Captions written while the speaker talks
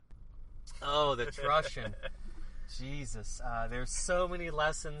Oh, the Trussian. Jesus. There's so many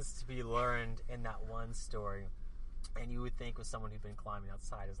lessons to be learned in that one story. And you would think with someone who'd been climbing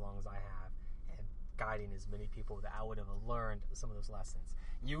outside as long as I have and guiding as many people that I would have learned some of those lessons.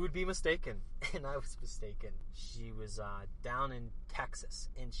 You would be mistaken. And I was mistaken. She was down in Texas,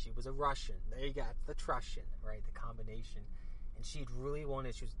 and she was a Russian. There you got the Trussian, right? The combination. And she'd really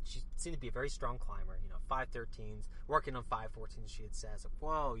wanted, she seemed to be a very strong climber, 513s, working on 514s, she had said. So,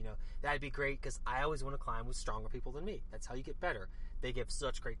 whoa, that'd be great, because I always want to climb with stronger people than me. That's how you get better. They give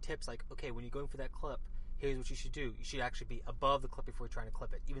such great tips, like, okay, when you're going for that clip, here's what you should do. You should actually be above the clip before you're trying to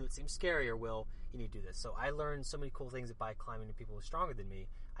clip it. Even though it seems scarier, you need to do this. So I learned so many cool things by climbing with people who are stronger than me.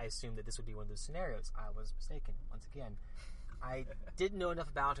 I assumed that this would be one of those scenarios. I was mistaken, once again. I didn't know enough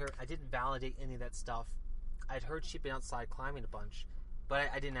about her. I didn't validate any of that stuff. I'd heard she'd been outside climbing a bunch, but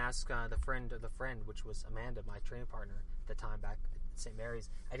I didn't ask the friend of the friend, which was Amanda, my training partner at the time back at St. Mary's.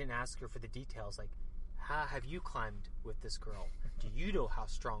 I didn't ask her for the details, like, how have you climbed with this girl? Do you know how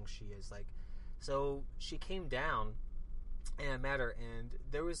strong she is? So she came down, and I met her, and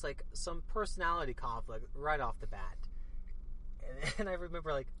there was, some personality conflict right off the bat. And I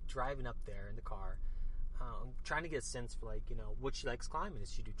remember, driving up there in the car, trying to get a sense for, what she likes climbing.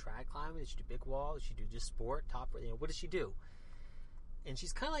 Does she do trad climbing? Does she do big wall? Does she do just sport, top? What does she do? And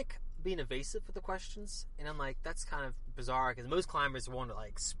she's kind of, being evasive with the questions. And I'm like, that's kind of bizarre, because most climbers want to,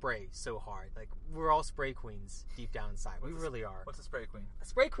 spray so hard. We're all spray queens deep down inside. We really are. What's a spray queen? A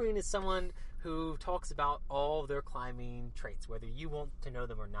spray queen is someone who talks about all their climbing traits, whether you want to know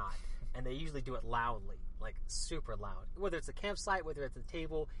them or not. And they usually do it loudly, super loud. Whether it's a campsite, whether it's a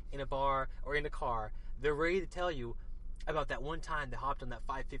table, in a bar, or in a car, they're ready to tell you about that one time they hopped on that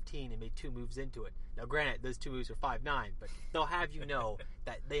 515 and made 2 moves into it. Now, granted, those 2 moves are 5'9", but they'll have you know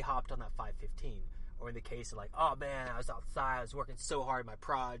that they hopped on that 515. Or in the case of oh man, I was outside, I was working so hard in my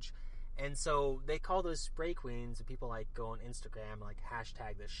proj. And so they call those spray queens, and people go on Instagram and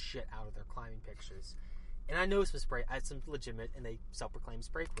hashtag the shit out of their climbing pictures. And I know some legitimate, and they self-proclaim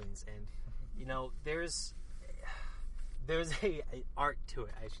spray queens. And, there's a art to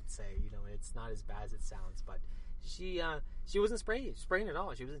it, I should say. It's not as bad as it sounds. But she wasn't spraying at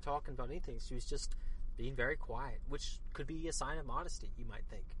all. She wasn't talking about anything. She was just being very quiet, which could be a sign of modesty, you might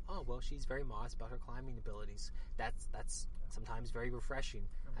think. Oh, well, she's very modest about her climbing abilities. That's sometimes very refreshing,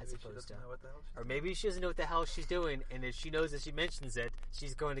 as opposed to... Or maybe she doesn't know what the hell she's doing, and if she knows that she mentions it,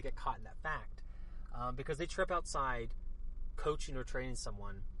 she's going to get caught in that fact. Because they trip outside, coaching or training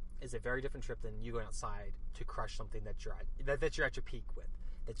someone is a very different trip than you going outside to crush something that you're at your peak with,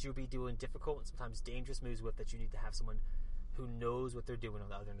 that you'll be doing difficult and sometimes dangerous moves with, that you need to have someone who knows what they're doing on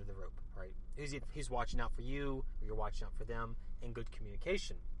the other end of the rope, right? Who's watching out for you, or you're watching out for them, and good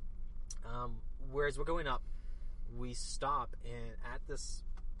communication. Whereas we're going up, we stop at this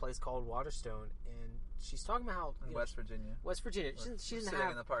place called Waterstone, and she's talking about how... In West Virginia. West Virginia. She didn't sitting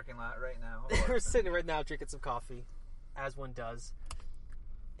have... in the parking lot right now. We're sitting right now drinking some coffee, as one does.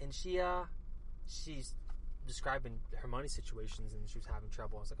 And she's describing her money situations, and she was having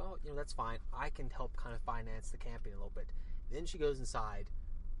trouble. I was like, oh, that's fine. I can help kind of finance the camping a little bit. Then she goes inside.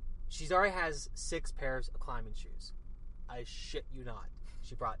 She already has 6 pairs of climbing shoes. I shit you not.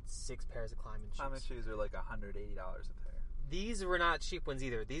 She brought 6 pairs of climbing shoes. Climbing shoes are $180 a pair. These were not cheap ones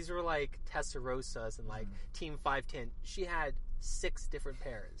either. These were Tessarosas and Team 510. She had 6 different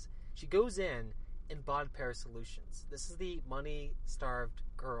pairs. She goes in and bought a pair of Solutions. This is the money-starved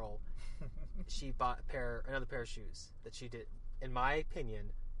girl. She bought another pair of shoes that she did. In my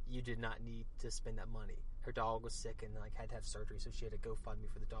opinion, you did not need to spend that money. Her dog was sick and had to have surgery, so she had to GoFundMe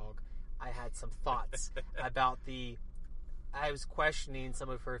for the dog. I had some thoughts about I was questioning some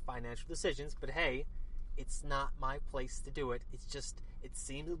of her financial decisions, but hey, it's not my place to do it. It's just, it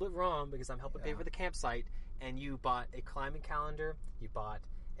seems a little bit wrong because I'm helping pay for the campsite, and you bought a climbing calendar, you bought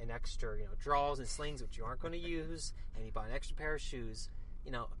an extra, draws and slings, which you aren't going to use, and you bought an extra pair of shoes,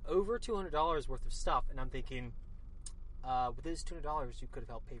 over $200 worth of stuff, and I'm thinking, with those $200, you could have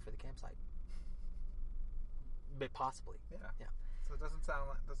helped pay for the campsite. But possibly. Yeah. So it doesn't sound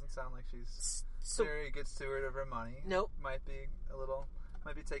like she's very good steward of her money. Nope. Might be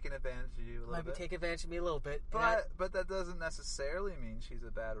taking advantage of you a little bit. Might be taking advantage of me a little bit. But that doesn't necessarily mean she's a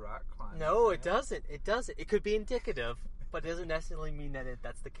bad rock climber. No, right? It doesn't. It doesn't. It could be indicative, but it doesn't necessarily mean that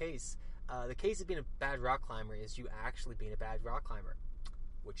that's the case. The case of being a bad rock climber is you actually being a bad rock climber,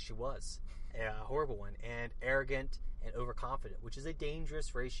 which she was. A horrible one. And arrogant and overconfident, which is a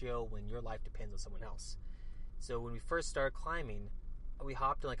dangerous ratio when your life depends on someone else. So when we first started climbing, we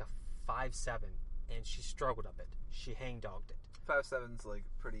hopped in a 5.7, and she struggled up it. She hang-dogged it. 5.7's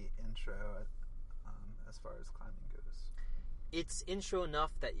pretty intro as far as climbing goes. it's intro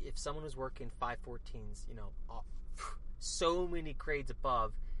enough that if someone was working 514s, so many grades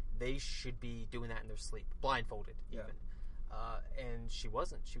above, they should be doing that in their sleep, blindfolded even. And she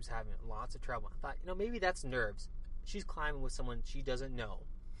wasn't. She was having lots of trouble. I thought, maybe that's nerves. She's climbing with someone she doesn't know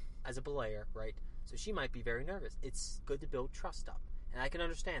as a belayer, right? So she might be very nervous. It's good to build trust up. And I can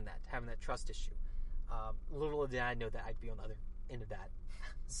understand that, having that trust issue. Little did I know that I'd be on the other end of that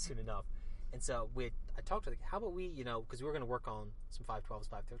soon enough. And so I talked to her, how about we, because we were going to work on some 512s,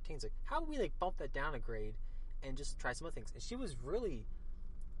 513s, how about we bump that down a grade and just try some other things? And she was really,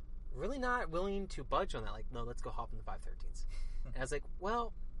 really not willing to budge on that. No, let's go hop in the 513s. And I was like,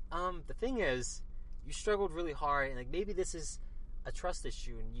 well, the thing is, you struggled really hard, and maybe this is a trust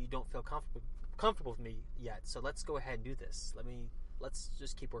issue, and you don't feel comfortable with me yet. So let's go ahead and do this. Let's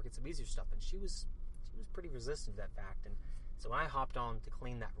just keep working some easier stuff. And she was pretty resistant to that fact. And so when I hopped on to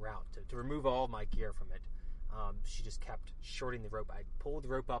clean that route, to remove all my gear from it, she just kept shorting the rope. I pulled the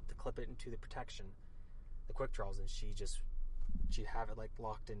rope up to clip it into the protection, the quick draws, and she'd have it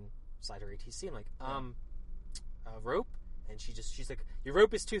locked inside her ATC. I'm like, rope? And she's like, your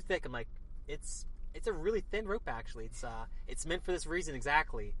rope is too thick. I'm like, it's a really thin rope, actually. It's meant for this reason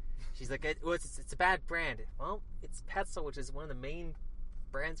exactly. She's like, it's a bad brand. Well, it's Petzl, which is one of the main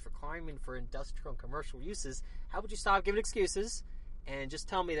brands for climbing for industrial and commercial uses. How would you stop giving excuses and just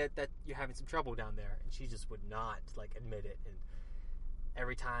tell me that you're having some trouble down there? And she just would not admit it. And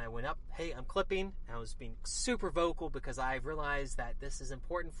every time I went up, hey, I'm clipping, and I was being super vocal because I realized that this is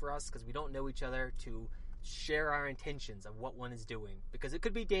important for us because we don't know each other, to share our intentions of what one is doing, because it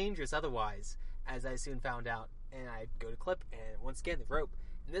could be dangerous otherwise, as I soon found out. And I'd go to clip, and once again, the rope.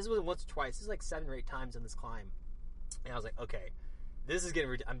 And this wasn't once or twice. This is 7 or 8 times on this climb. And I was like, okay, this is getting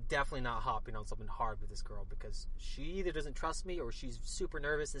I'm definitely not hopping on something hard with this girl, because she either doesn't trust me or she's super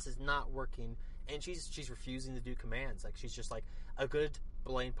nervous. This is not working. And she's refusing to do commands. She's just a good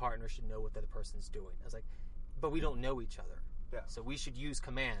belaying partner should know what the other person's doing. I was like, but we don't know each other. Yeah. So we should use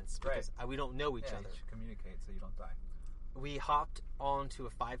commands because we don't know each other. You should communicate so you don't die. We hopped onto a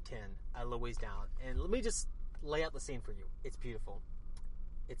 510 a little ways down. And let me just lay out the scene for you. It's beautiful.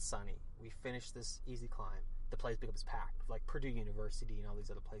 It's sunny. We finished this easy climb. The place becomes packed, Purdue University and all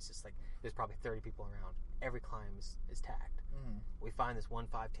these other places. There's probably 30 people around. Every climb is tagged. Mm-hmm. We find this one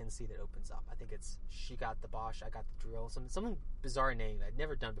 510C that opens up. I think it's she got the Bosch, I got the drill. Some bizarre name I'd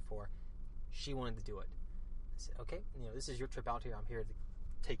never done before. She wanted to do it. I said, okay, this is your trip out here. I'm here to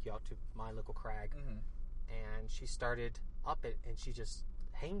take you out to my local crag. Mm-hmm. And she started up it, and she just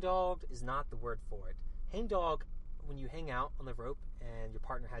hang-dogged is not the word for it. Hang-dog, when you hang out on the rope and your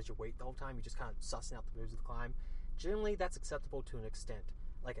partner has your weight the whole time, you're just kind of sussing out the moves of the climb. Generally, that's acceptable to an extent.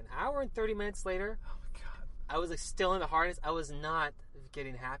 An hour and 30 minutes later, oh my God, I was still in the harness. I was not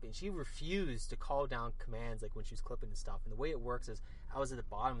getting happy. And she refused to call down commands when she was clipping and stuff. And the way it works is I was at the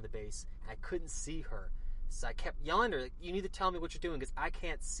bottom of the base and I couldn't see her. So I kept yelling at her, you need to tell me what you're doing because I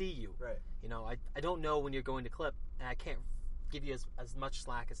can't see you. Right. I don't know when you're going to clip, and I can't give you as much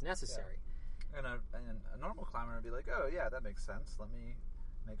slack as necessary. Yeah. And a normal climber would be like, oh, yeah, that makes sense. Let me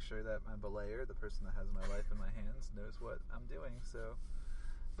make sure that my belayer, the person that has my life in my hands, knows what I'm doing so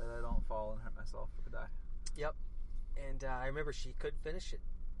that I don't fall and hurt myself or die. Yep. And I remember she couldn't finish it.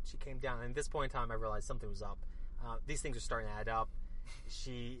 She came down, and at this point in time, I realized something was up. These things are starting to add up.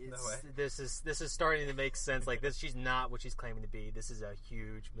 This is starting to make sense. She's not what she's claiming to be. This is a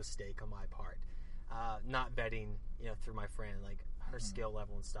huge mistake on my part. Not vetting, through my friend, her skill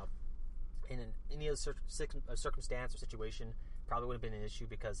level and stuff. In any other circumstance or situation, probably would have been an issue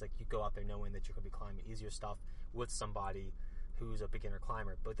because you go out there knowing that you're going to be climbing easier stuff with somebody who's a beginner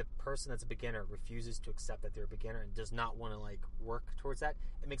climber. But the person that's a beginner refuses to accept that they're a beginner and does not want to work towards that.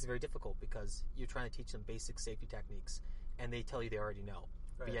 It makes it very difficult because you're trying to teach them basic safety techniques and they tell you they already know.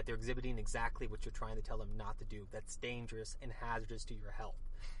 Right. But yet they're exhibiting exactly what you're trying to tell them not to do. That's dangerous and hazardous to your health.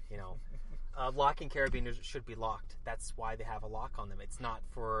 Locking carabiners should be locked. That's why they have a lock on them. It's not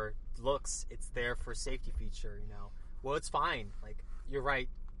for looks. It's there for safety feature, Well, it's fine. You're right.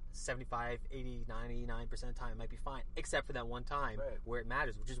 75, 80, 99% of the time it might be fine, except for that one time where it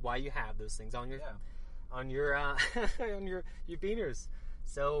matters, which is why you have those things on your on your beaners.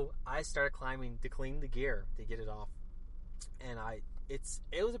 So I started climbing to clean the gear to get it off, and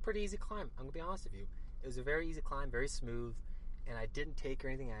it was a pretty easy climb. I'm gonna be honest with you. It was a very easy climb, very smooth, and I didn't take or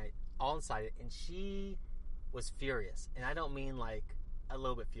anything. I all inside it, and she was furious, and I don't mean a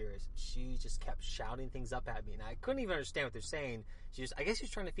little bit furious. She just kept shouting things up at me, and I couldn't even understand what they're saying. I guess she was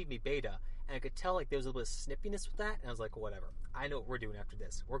trying to feed me beta, and I could tell there was a little bit of snippiness with that, and I was like, whatever. I know what we're doing after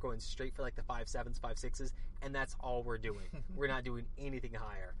this. We're going straight for the 5.7s, 5.6s, and that's all we're doing. We're not doing anything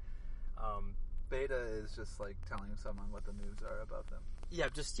higher. beta is just like telling someone what the moves are above them. Yeah,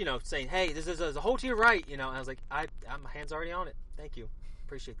 just, saying, hey, there's a hole to your right, and I was like, my hand's already on it. Thank you.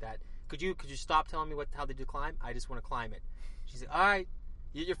 Appreciate that. Could you stop telling me how they do climb? I just want to climb it. She's like, all right,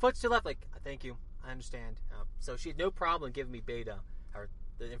 your foot's to the left. Like, thank you. I understand. So she had no problem giving me beta or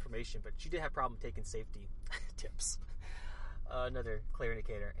the information, but she did have a problem taking safety tips. Another clear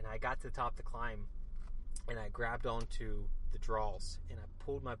indicator. And I got to the top of the climb, and I grabbed onto the drawers, and I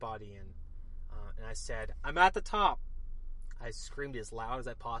pulled my body in, and I said, I'm at the top. I screamed as loud as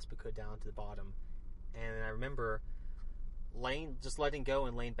I possibly could down to the bottom. And I remember letting go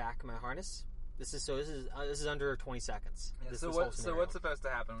and laying back in my harness. This is under 20 seconds. Yeah, so what's supposed to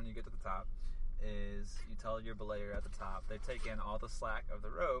happen when you get to the top is you tell your belayer at the top, they take in all the slack of the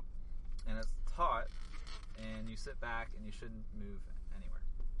rope, and it's taut, and you sit back, and you shouldn't move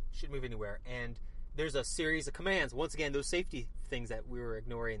anywhere. And there's a series of commands. Once again, those safety things that we were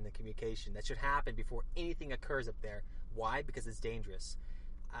ignoring in the communication that should happen before anything occurs up there. Why? Because it's dangerous.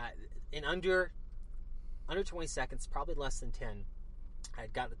 In under 20 seconds, probably less than 10, I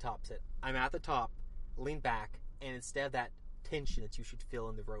had got to the top, said, I'm at the top, leaned back, and instead of that tension that you should feel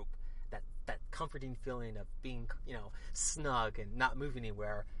in the rope, that comforting feeling of being, snug and not moving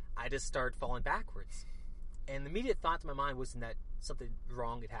anywhere, I just started falling backwards. And the immediate thought to my mind wasn't that something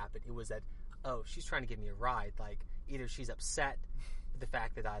wrong had happened. It was that, oh, she's trying to give me a ride. Like, either she's upset with the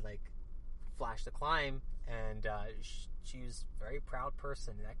fact that I, flashed the climb, and she's a very proud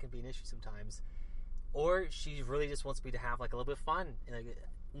person, and that can be an issue sometimes. Or she really just wants me to have, a little bit of fun. And,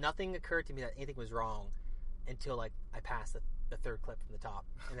 nothing occurred to me that anything was wrong until, I passed the third clip from the top.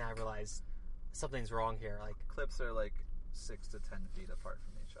 And then I realized something's wrong here. Clips are, 6 to 10 feet apart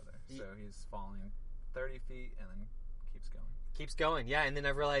from each other. So he's falling 30 feet and then keeps going. Yeah. And then I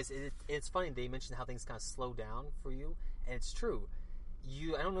realized it's funny. They mentioned how things kind of slow down for you. And it's true.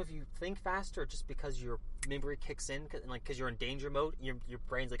 I don't know if you think faster or just because your memory kicks in, because you're in danger mode, your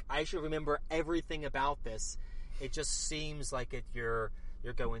brain's like, I should remember everything about this. It just seems like you're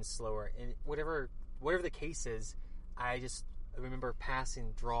going slower. And whatever the case is, I remember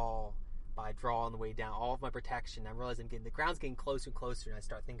passing draw by draw on the way down, all of my protection. I realize the ground's getting closer and closer, and I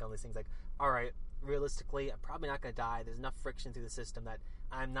start thinking on these things like, all right, realistically, I'm probably not going to die. There's enough friction through the system that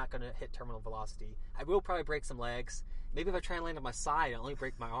I'm not going to hit terminal velocity. I will probably break some legs. Maybe if I try and land on my side, I'll only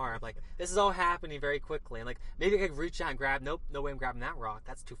break my arm. This is all happening very quickly. And, maybe I could reach out and grab, nope, no way I'm grabbing that rock.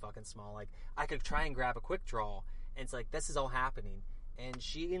 That's too fucking small. I could try and grab a quick draw. And it's this is all happening. And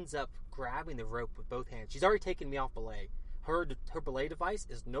she ends up grabbing the rope with both hands. She's already taken me off belay. Her belay device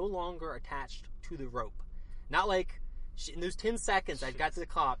is no longer attached to the rope. Not in those 10 seconds I got to the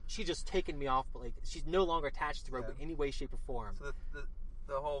top, she just taken me off. She's no longer attached to the rope in any way, shape, or form. So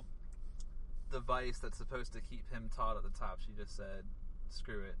the whole device that's supposed to keep him taut at the top, she just said,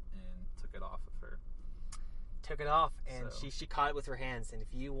 screw it, and took it off of her. Took it off, and she caught it with her hands. And if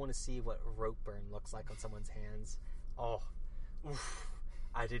you want to see what rope burn looks like on someone's hands,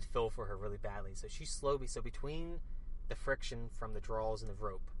 I did feel for her really badly. So she slowly, between the friction from the draws and the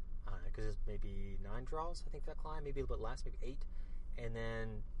rope, because there's maybe 9 draws, I think, that climb, maybe a little bit less, maybe 8. And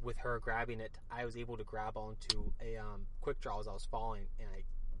then with her grabbing it, I was able to grab onto a quick draw as I was falling, and I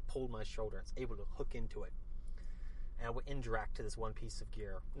pulled my shoulder. I was able to hook into it. And I went indirect to this one piece of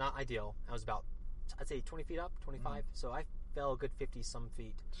gear. Not ideal. I was about, I'd say 20 feet up, 25. Mm. So I fell a good 50-some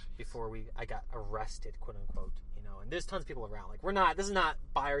feet before I got arrested, quote unquote. And there's tons of people around. This is not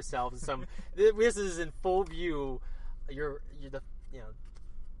by ourselves. This is in full view. You're the,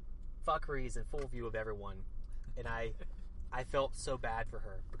 fuckeries in full view of everyone. And I felt so bad for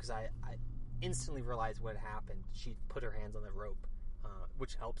her because I instantly realized what had happened. She put her hands on the rope,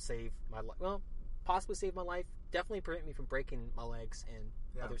 which helped save my life. Well, possibly save my life. Definitely prevent me from breaking my legs and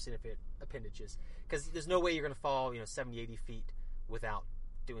other significant appendages. Because there's no way you're going to fall, 70, 80 feet without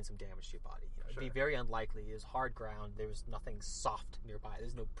doing some damage to your body. It'd be very unlikely. There's hard ground. There's nothing soft nearby.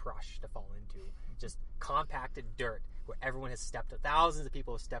 There's no brush to fall into. Just compacted dirt where everyone has stepped. Thousands of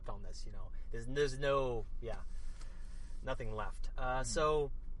people have stepped on this. There's no nothing left.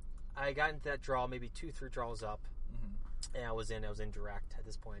 So I got into that draw, maybe 2-3 draws up, and I was in direct at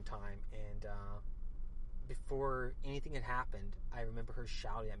this point in time. And before anything had happened, I remember her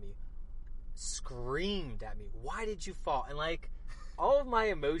shouting at me, screamed at me, "Why did you fall?" And all of my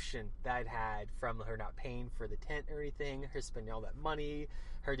emotion that I'd had from her not paying for the tent or anything, her spending all that money,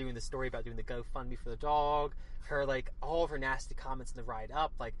 her doing the story about doing the GoFundMe for the dog, her all of her nasty comments in the ride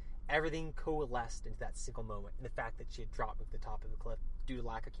up, everything coalesced into that single moment. And the fact that she had dropped at the top of the cliff due to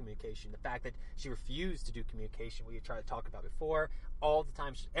lack of communication, the fact that she refused to do communication, what you tried to talk about before, all the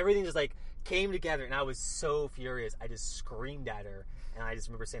time, everything just like came together, and I was so furious. I just screamed at her, and I just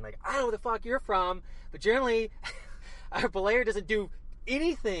remember saying like, I don't know where the fuck you're from, but generally, our belayer doesn't do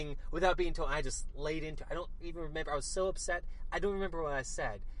anything without being told. I just laid into. I don't even remember. I was so upset. I don't remember what I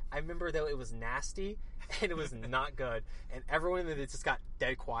said. I remember though it was nasty and it was not good, and everyone in it just got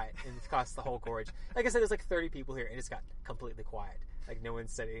dead quiet, and it cost the whole gorge. Like I said, there's like 30 people here, and it just got completely quiet. Like no one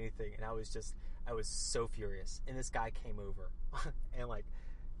said anything, and I was so furious. And this guy came over and like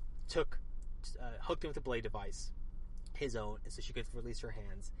hooked him with a blade device, his own, and so she could release her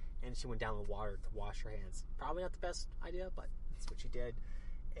hands, and she went down in the water to wash her hands. Probably not the best idea, but that's what she did.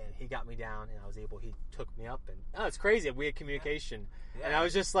 And he got me down, and he took me up, and it's crazy. We had communication, and I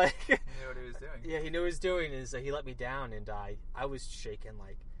was just like, he knew what he was doing. Yeah, he knew what he was doing, and so he let me down, and I was shaking,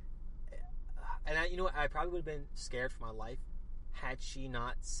 like, and I probably would have been scared for my life had she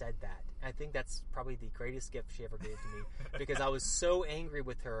not said that. I think that's probably the greatest gift she ever gave to me, because I was so angry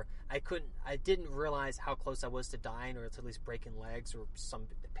with her. I didn't realize how close I was to dying, or to at least breaking legs or some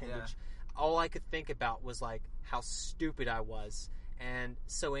appendage. Yeah. All I could think about was like how stupid I was. And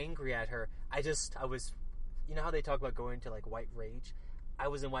so angry at her, I was, you know how they talk about going to like white rage? I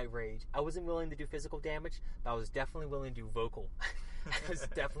was in white rage. I wasn't willing to do physical damage, but I was definitely willing to do vocal.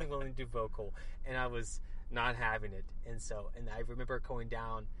 And I was not having it. And I remember going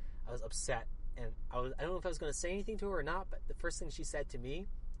down, I was upset, and I don't know if I was going to say anything to her or not, but the first thing she said to me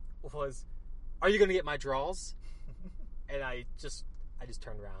was, "Are you going to get my draws?" And I just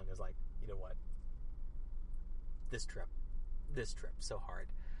turned around and was like, you know what? This trip so hard.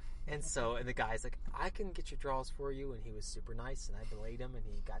 And the guy's like, I can get your draws for you, and he was super nice, and I belayed him, and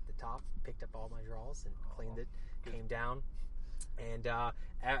he got the top, picked up all my draws and cleaned it, came down, and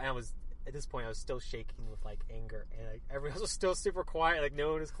I was, at this point I was still shaking with like anger, and like, everyone was still super quiet, like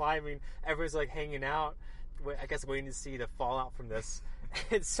no one was climbing, everyone's like hanging out, I guess waiting to see the fallout from this.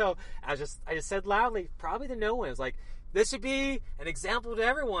 And so I just said loudly, probably to no one, it was like, this should be an example to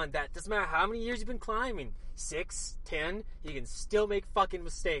everyone that doesn't matter how many years you've been climbing, 6, 10, you can still make fucking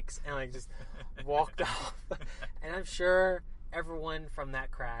mistakes. And I just walked off. And I'm sure everyone from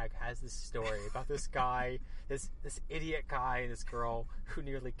that crag has this story about this guy, this idiot guy and this girl who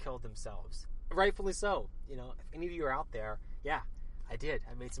nearly killed themselves. Rightfully so. You know, if any of you are out there, yeah, I did.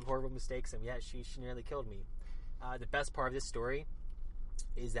 I made some horrible mistakes, and yeah, she nearly killed me. The best part of this story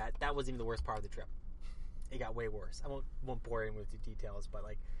is that wasn't even the worst part of the trip. It got way worse. I won't bore you with the details, but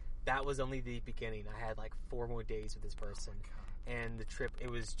like that was only the beginning. I had like 4 more days with this person, and the trip, it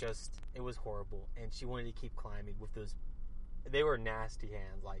was horrible. And she wanted to keep climbing with those. They were nasty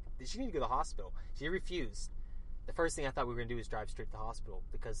hands. Like, she needed to go to the hospital. She refused. The first thing I thought we were going to do is drive straight to the hospital,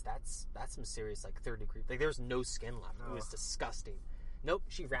 because that's some serious like 3rd degree. Like, there's no skin left. It was disgusting. Nope.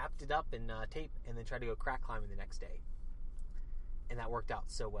 She wrapped it up in tape and then tried to go crack climbing the next day, and that worked out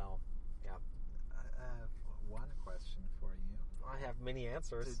so well. Yeah. I have one question for you. I have many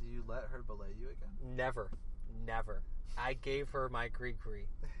answers. Did you let her belay you again? Never. I gave her my gree-gree.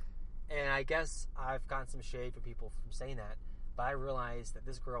 And I guess I've gotten some shade for people from saying that, but I realized that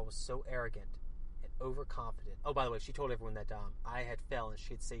this girl was so arrogant and overconfident. Oh, by the way, she told everyone that I had failed and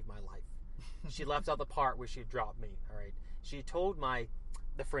she had saved my life. She left out the part where she had dropped me, all right? She told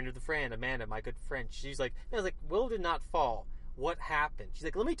the friend of the friend, Amanda, my good friend, she's like, I was like, Will did not fall. What happened? She's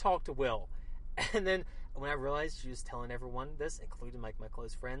like, let me talk to Will. And then when I realized she was telling everyone this, including like my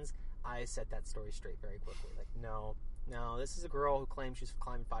close friends, I set that story straight very quickly. Like, no, this is a girl who claimed she was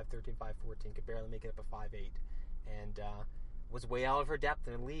climbing 5'13", 5'14", could barely make it up a 5'8", and was way out of her depth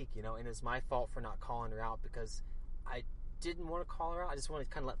in the league, you know, and it's my fault for not calling her out, because I didn't want to call her out. I just wanted to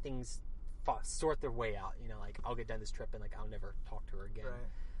kind of let things sort their way out, you know, like, I'll get done this trip and like I'll never talk to her again. Right.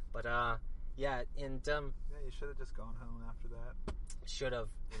 But yeah, and yeah, you should have just gone home after that. Should have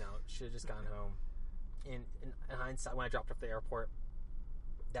just gone home. In hindsight, when I dropped off at the airport,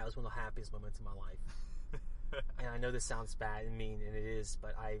 that was one of the happiest moments of my life. And I know this sounds bad and mean, and it is,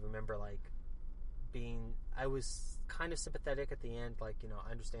 but I remember like I was kind of sympathetic at the end, like, you know,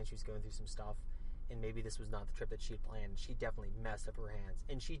 I understand she was going through some stuff, and maybe this was not the trip that she had planned. She definitely messed up her hands,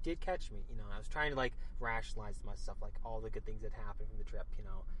 and she did catch me, you know. I was trying to like rationalize to myself like all the good things that happened from the trip, you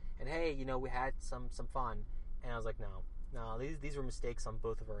know, and hey, you know, we had some fun, and I was like, no, these were mistakes on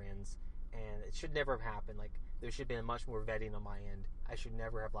both of our ends, and it should never have happened. Like, there should have been much more vetting on my end. I should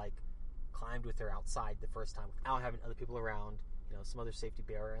never have like climbed with her outside the first time without having other people around, you know, some other safety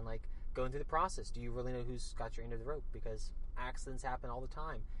barrier, and like going through the process. Do you really know who's got your end of the rope? Because accidents happen all the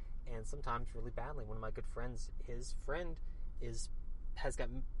time, and sometimes really badly. One of my good friends, his friend has got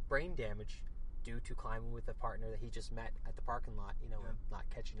brain damage due to climbing with a partner that he just met at the parking lot, and not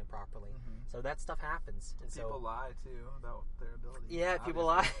catching it properly. So that stuff happens. And people lie too about their abilities. Yeah, people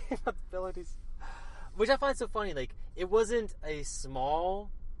lie about abilities, which I find so funny. Like, it wasn't a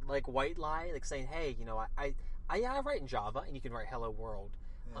small white lie, like saying, "Hey, I write in Java and you can write Hello World."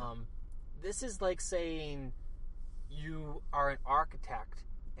 Yeah. This is like saying you are an architect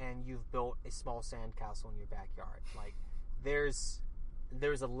and you've built a small sandcastle in your backyard. Like, there's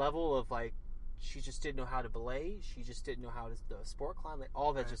a level of she just didn't know how to belay. She just didn't know how to sport climb. Like,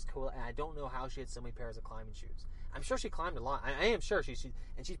 all that's just cool. And I don't know how she had so many pairs of climbing shoes. I'm sure she climbed a lot. I am sure she's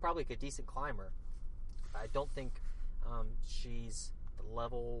probably a decent climber. I don't think she's the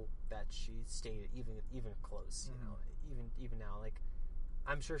level that she stated even close. Even now,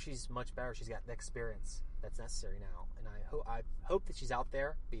 I'm sure she's much better. She's got the experience that's necessary now, and I hope that she's out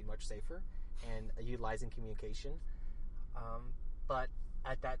there being much safer and utilizing communication. But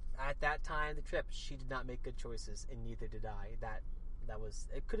at that time of the trip, she did not make good choices, and neither did I.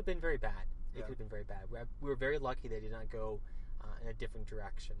 It could have been very bad. It could have been very bad. We were very lucky they did not go in a different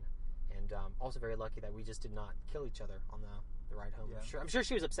direction, and also very lucky that we just did not kill each other on the ride home. Yeah. I'm sure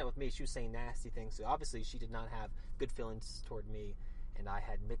she was upset with me. She was saying nasty things. So obviously, she did not have good feelings toward me, and I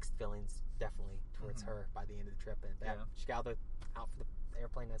had mixed feelings definitely towards her by the end of the trip. And she got out for the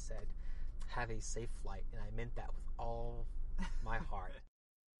airplane and said, "Have a safe flight," and I meant that with all my heart.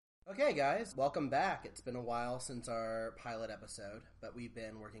 Okay, guys, welcome back. It's been a while since our pilot episode, but we've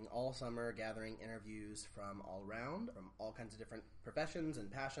been working all summer gathering interviews from all around, from all kinds of different professions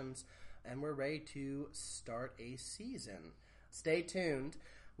and passions, and we're ready to start a season. Stay tuned.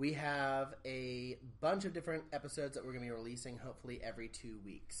 We have a bunch of different episodes that we're going to be releasing hopefully every 2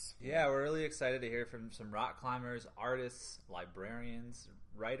 weeks. Yeah, we're really excited to hear from some rock climbers, artists, librarians,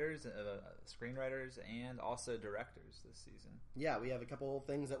 writers, screenwriters, and also directors this season. Yeah, we have a couple of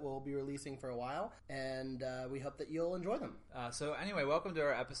things that we'll be releasing for a while, and we hope that you'll enjoy them. So anyway, welcome to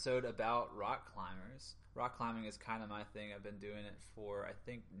our episode about rock climbers. Rock climbing is kind of my thing. I've been doing it for, I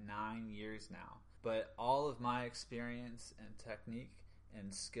think, 9 years now. But all of my experience and technique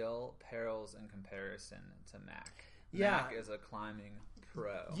and skill pales in comparison to Mac. Yeah. Mac is a climbing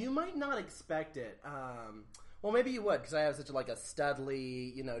pro. You might not expect it. Well, maybe you would, because I have such a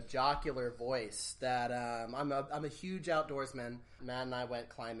studly, jocular voice that I'm a huge outdoorsman. Matt and I went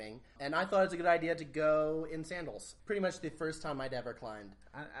climbing, and I thought it was a good idea to go in sandals. Pretty much the first time I'd ever climbed.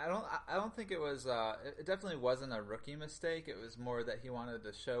 I don't think it was. It definitely wasn't a rookie mistake. It was more that he wanted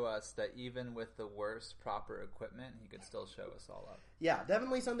to show us that even with the worst proper equipment, he could still show us all up. Yeah,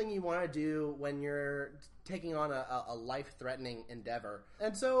 definitely something you want to do when you're taking on a life-threatening endeavor.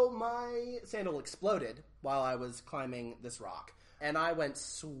 And so my sandal exploded while I was climbing this rock, and I went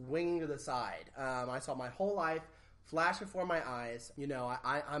swinging to the side. I saw my whole life flash before my eyes.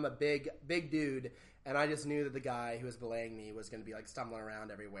 I'm a big dude, and I just knew that the guy who was belaying me was going to be stumbling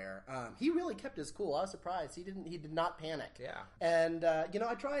around everywhere. He really kept his cool. I was surprised. He did not panic. Yeah. And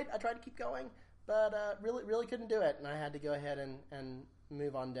I tried to keep going, but really couldn't do it, and I had to go ahead and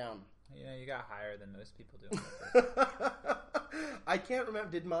move on down. You got higher than most people do. I can't remember.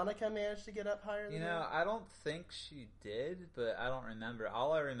 Did Monica manage to get up higher than that? I don't think she did, but I don't remember.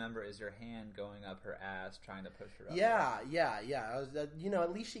 All I remember is your hand going up her ass, trying to push her up. Yeah. I was,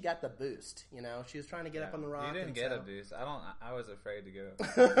 at least she got the boost. She was trying to get up on the rock. You didn't get a boost. I was afraid to go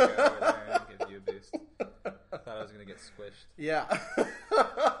over there and give you a boost. I thought I was going to get squished. Yeah.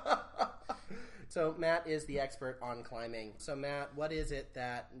 So Matt is the expert on climbing. So Matt, what is it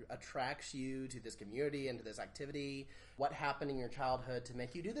that attracts you to this community and to this activity? What happened in your childhood to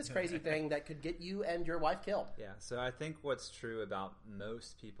make you do this crazy thing that could get you and your wife killed? Yeah, so I think what's true about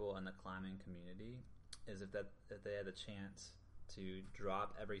most people in the climbing community is if they had the chance to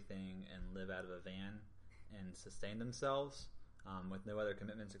drop everything and live out of a van and sustain themselves with no other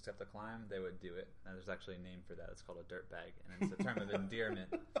commitments except to climb, they would do it. Now, there's actually a name for that. It's called a dirtbag, and it's a term of endearment.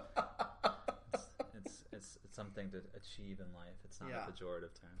 It's something to achieve in life. It's not a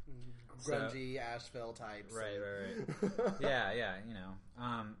pejorative term. Grungy Asheville types. Right. Yeah.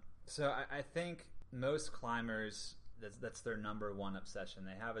 So I think most climbers, that's their number one obsession.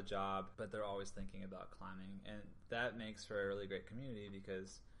 They have a job, but they're always thinking about climbing, and that makes for a really great community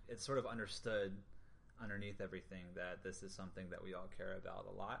because it's sort of understood underneath everything that this is something that we all care about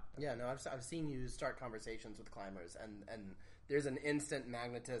a lot. Yeah, no, I've seen you start conversations with climbers, and there's an instant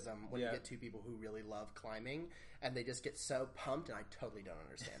magnetism when you get two people who really love climbing, and they just get so pumped, and I totally don't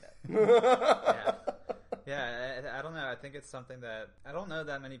understand it. Yeah, I don't know. I think it's something that I don't know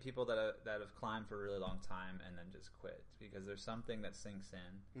that many people that have climbed for a really long time and then just quit, because there's something that sinks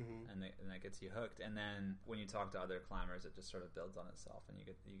in and that gets you hooked. And then when you talk to other climbers, it just sort of builds on itself, and you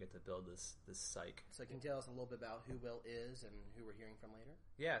get to build this psyche. So can you tell us a little bit about who Will is and who we're hearing from later?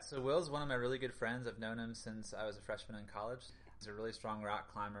 Yeah, so Will's one of my really good friends. I've known him since I was a freshman in college. He's a really strong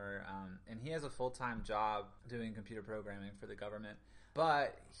rock climber, and he has a full-time job doing computer programming for the government.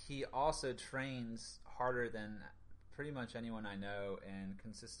 But he also trains harder than pretty much anyone I know and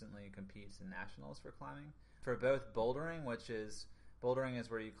consistently competes in nationals for climbing. For both bouldering, bouldering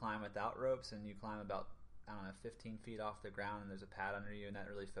is where you climb without ropes and you climb about, 15 feet off the ground, and there's a pad under you, and that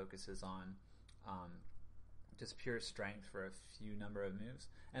really focuses on just pure strength for a few number of moves.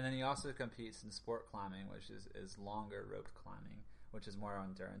 And then he also competes in sport climbing, which is longer roped climbing, which is more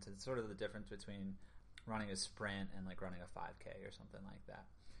endurance. It's sort of the difference between running a sprint and like running a 5K or something like that.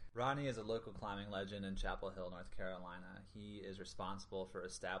 Rodney is a local climbing legend in Chapel Hill, North Carolina. He is responsible for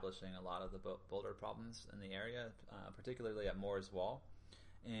establishing a lot of the boulder problems in the area, particularly at Moore's Wall.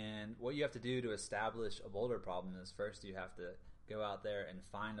 And what you have to do to establish a boulder problem is first you have to go out there and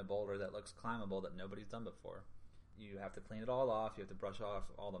find a boulder that looks climbable that nobody's done before. You have to clean it all off. You have to brush off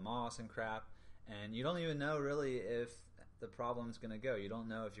all the moss and crap. And you don't even know really if the problem's going to go. You don't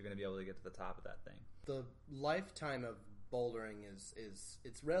know if you're going to be able to get to the top of that thing. The lifetime of bouldering is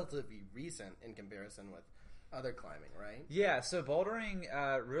it's relatively recent in comparison with other climbing, right? Yeah, so bouldering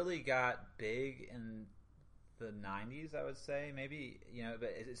really got big in the 90s, I would say, maybe,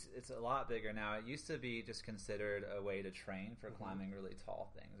 but it's a lot bigger now. It used to be just considered a way to train for climbing really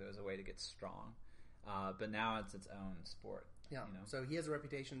tall things. It was a way to get strong, but now it's its own sport. Yeah. So he has a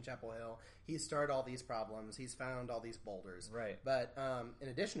reputation in Chapel Hill. He's started all these problems. He's found all these boulders. Right. But in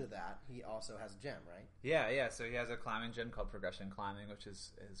addition to that, he also has a gym, right? Yeah. So he has a climbing gym called Progression Climbing, which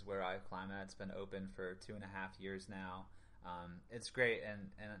is where I climb at. It's been open for 2.5 years now. It's great,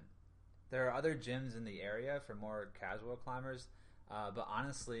 and there are other gyms in the area for more casual climbers. But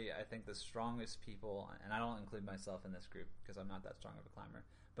honestly, I think the strongest people, and I don't include myself in this group because I'm not that strong of a climber,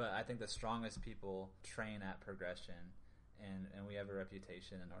 but I think the strongest people train at Progression. And we have a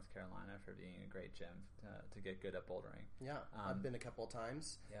reputation in North Carolina for being a great gym to get good at bouldering. Yeah, I've been a couple of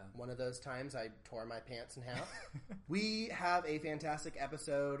times. Yeah. One of those times I tore my pants in half. We have a fantastic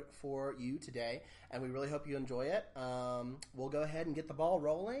episode for you today, and we really hope you enjoy it. We'll go ahead and get the ball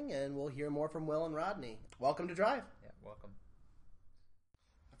rolling, and we'll hear more from Will and Rodney. Welcome to Drive. Yeah, welcome.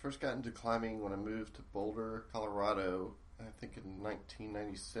 I first got into climbing when I moved to Boulder, Colorado, I think in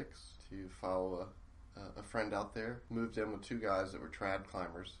 1996, to follow a friend out there. Moved in with two guys that were trad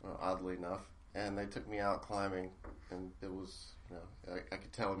climbers, oddly enough, and they took me out climbing, and it was, I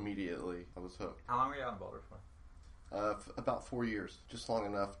could tell immediately I was hooked. How long were you out in Boulder for? About 4 years, just long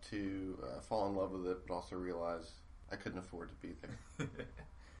enough to fall in love with it, but also realize I couldn't afford to be there.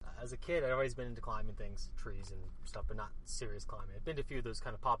 As a kid, I'd always been into climbing things, trees and stuff, but not serious climbing. I'd been to a few of those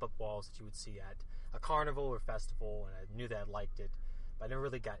kind of pop-up walls that you would see at a carnival or festival, and I knew that I liked it. I never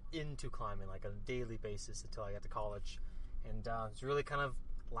really got into climbing like on a daily basis until I got to college, and it was really kind of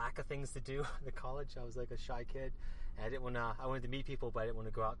lack of things to do at college. I was like a shy kid, and I didn't want to. I wanted to meet people, but I didn't want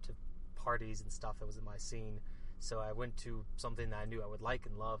to go out to parties and stuff that was in my scene. So I went to something that I knew I would like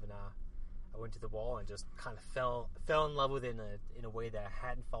and love, and I went to the wall and just kind of fell in love with it in a way that I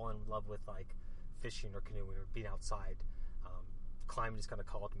hadn't fallen in love with like fishing or canoeing or being outside. Climbing just kind of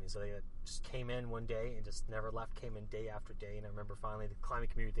called to me, so they just came in one day and just never left. Came in day after day, and I remember finally the climbing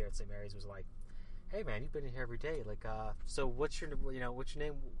community there at St. Mary's was like, "Hey man, you've been in here every day. Like, so what's your name?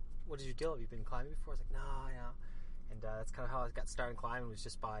 What is your deal? Have you been climbing before?" I was like, "No, yeah." And that's kind of how I got started climbing, was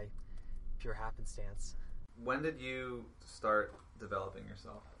just by pure happenstance. When did you start developing climbs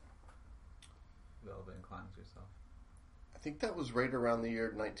yourself? I think that was right around the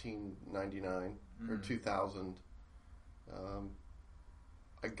year 1999 or 2000.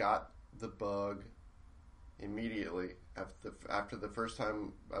 I got the bug immediately after the first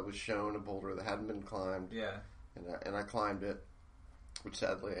time I was shown a boulder that hadn't been climbed. Yeah. And I climbed it, which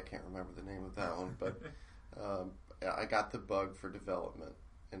sadly I can't remember the name of that one, but I got the bug for development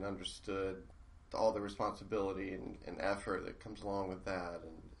and understood all the responsibility and effort that comes along with that,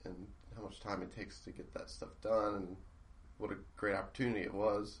 and how much time it takes to get that stuff done, and what a great opportunity it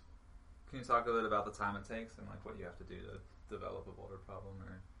was. Can you talk a bit about the time it takes and like what you have to do to develop a boulder problem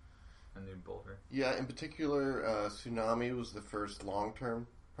or a new boulder? Yeah, in particular, Tsunami was the first long-term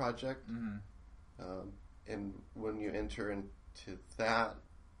project. And when you enter into that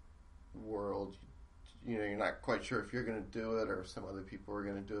world, you're not quite sure if you're going to do it or if some other people are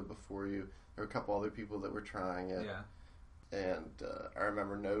going to do it before you. There were a couple other people that were trying it. Yeah. And I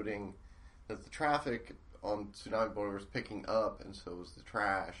remember noting that the traffic on tsunami boulder was picking up, and so was the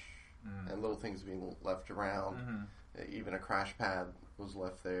trash and little things being left around. Even a crash pad was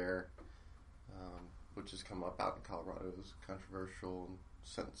left there, which has come up out in Colorado as controversial. And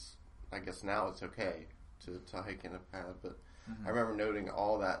since I guess now it's okay to hike in a pad, but I remember noting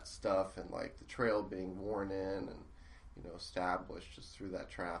all that stuff and like the trail being worn in and established just through that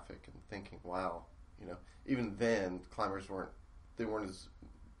traffic, and thinking, wow, even then climbers weren't as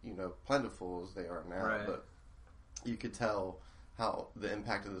plentiful as they are now, right. But you could tell how the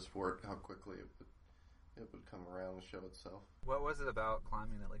impact of the sport, how quickly it would come around and show itself. What was it about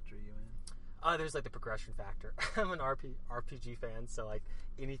climbing that like drew you in? There's like the progression factor. I'm an RPG fan, so like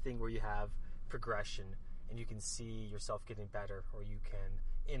anything where you have progression and you can see yourself getting better or you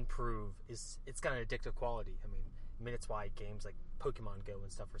can improve it's got an addictive quality. I mean, it's why games like Pokemon Go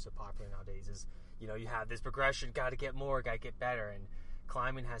and stuff are so popular nowadays. Is you have this progression, got to get more, got to get better, and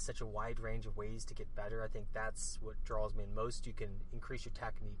climbing has such a wide range of ways to get better. I think that's what draws me in most. You can increase your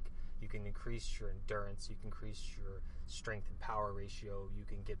technique, you can increase your endurance, you can increase your strength and power ratio, you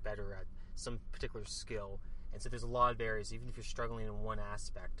can get better at some particular skill. And so there's a lot of areas, even if you're struggling in one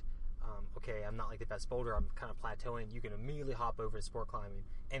aspect. Okay, I'm not like the best boulder, I'm kind of plateauing, you can immediately hop over to sport climbing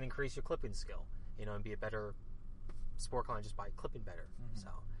and increase your clipping skill, and be a better sport climber just by clipping better. So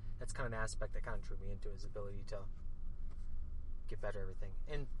that's kind of an aspect that kind of drew me into his ability to get better at everything.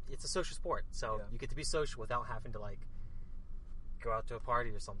 And it's a social sport, so you get to be social without having to like go out to a party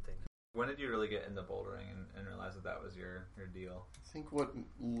or something. When did you really get into bouldering and realize that was your deal? I think what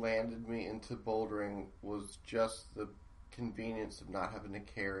landed me into bouldering was just the convenience of not having to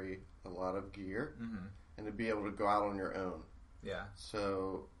carry a lot of gear and to be able to go out on your own. Yeah.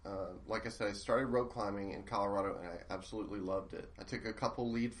 So, like I said, I started rope climbing in Colorado, and I absolutely loved it. I took a couple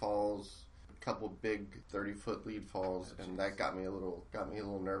lead falls, a couple big 30-foot lead falls, and that got me a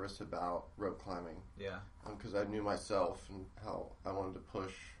little nervous about rope climbing. Yeah. Because I knew myself and how I wanted to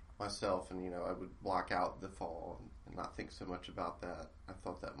push myself, and I would block out the fall and not think so much about that. I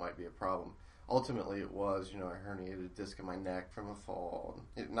thought that might be a problem. Ultimately, it was, I herniated a disc in my neck from a fall.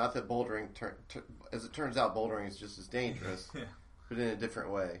 Not that bouldering, as it turns out, bouldering is just as dangerous, but in a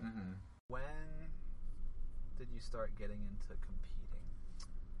different way. When did you start getting into competing?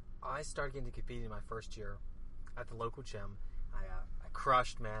 I started getting into competing my first year at the local gym. I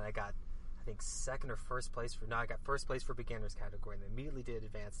crushed, man. I got, I think, second or first place I got first place for beginners category, and then immediately did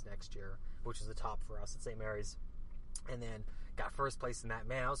advanced next year, which was the top for us at St. Mary's. And then got first place in that.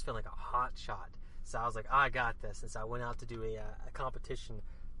 Man, I was feeling like a hot shot. So I was like, I got this. And so I went out to do a competition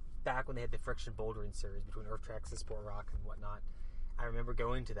back when they had the friction bouldering series between Earth Tracks and Sport Rock and whatnot. I remember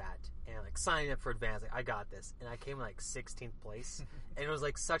going to that and like signing up for advance. Like, I got this. And I came in like 16th place. And it was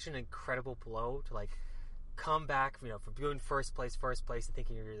like such an incredible blow to like come back, from doing first place and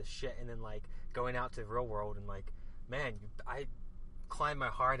thinking you're the shit. And then like going out to the real world and like, man, I climbed my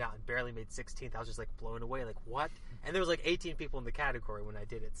heart out and barely made 16th. I was just like blown away. Like, what? And there was like 18 people in the category when I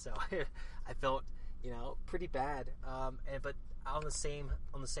did it, so I felt pretty bad. But on the same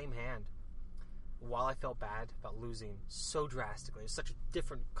hand, while I felt bad about losing so drastically, it was such a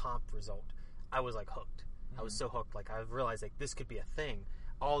different comp result, I was like hooked. I was so hooked. Like, I realized like this could be a thing.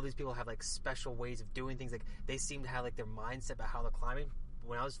 All these people have like special ways of doing things. Like, they seem to have like their mindset about how they're climbing.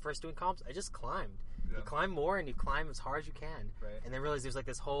 When I was first doing comps, I just climbed. Yeah. You climb more and you climb as hard as you can. Right. And then realize there's like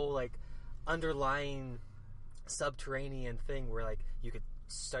this whole like underlying subterranean thing where like you could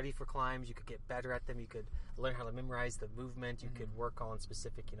study for climbs, you could get better at them, you could learn how to memorize the movement, you could work on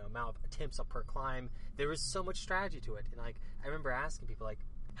specific amount of attempts up per climb. There was so much strategy to it. And like I remember asking people like,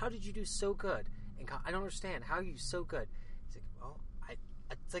 how did you do so good? And I don't understand, how are you so good? He's like, well,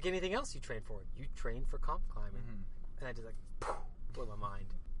 it's like anything else you train for. You train for comp climbing. And I just like blew my mind.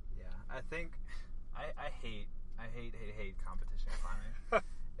 Yeah, I think I hate competition climbing.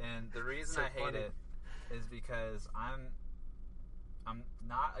 And the reason So I hate funny. it is because I'm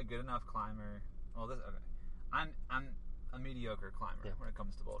not a good enough climber. Well, I'm a mediocre climber when it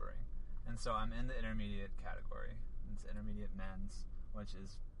comes to bouldering, and so I'm in the intermediate category. It's intermediate men's, which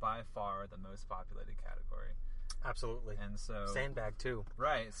is by far the most populated category. Absolutely. And so sandbag too.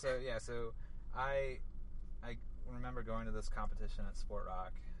 Right. So yeah. So I remember going to this competition at Sport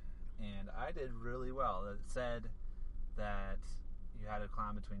Rock, and I did really well. It said that you had to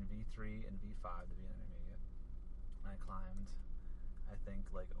climb between V3 and V5 to be an intermediate. And I climbed, I think,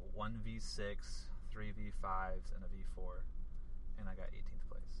 like 1 V6, 3 V5s, and a V4. And I got 18th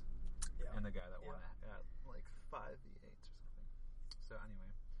place. Yeah. And the guy that won it got like 5 V8s or something. So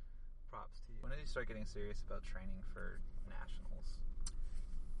anyway, props to you. When did you start getting serious about training for nationals?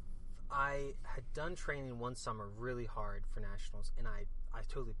 I had done training one summer really hard for nationals, and I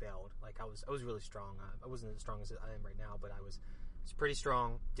totally bailed. Like I was really strong. I wasn't as strong as I am right now, but I was pretty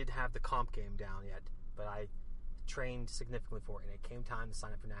strong. Didn't have the comp game down yet, but I trained significantly for it, and it came time to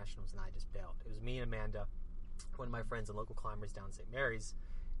sign up for nationals, and I just bailed. It was me and Amanda, one of my friends and local climbers down in St. Mary's,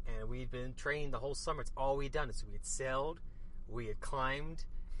 and we'd been training the whole summer. It's all we'd done. So we had sailed, we had climbed,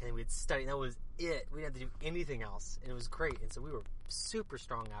 and we'd studied. That was it. We didn't have to do anything else, and it was great. And so we were super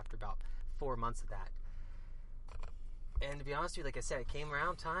strong after about 4 months of that. And to be honest with you, like I said, it came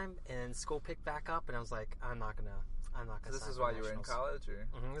around time, and school picked back up, and I was like, I'm not gonna. So this is why you were in college, or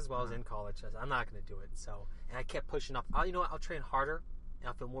this is while I was in college. I was, I'm not gonna do it. So, and I kept pushing off. You know what? I'll train harder, and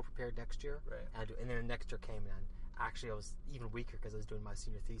I'll feel more prepared next year. Right. And then the next year came, and actually I was even weaker because I was doing my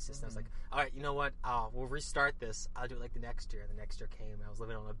senior thesis. And I was like, all right, you know what? We'll restart this. I'll do it like the next year. And the next year came, and I was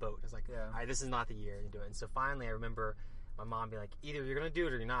living on a boat. I was like, all right, this is not the year to do it. And so finally, I remember my mom being like, either you're gonna do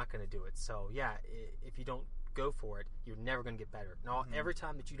it or you're not gonna do it. So yeah, if you don't go for it, you're never gonna get better. Now, every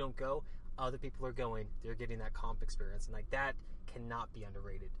time that you don't go, other people are going. They're getting that comp experience, and like that cannot be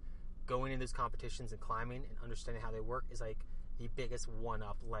underrated. Going in those competitions and climbing and understanding how they work is like the biggest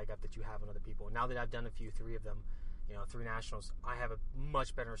one-up leg up that you have on other people. Now that I've done three of them, 3 nationals, I have a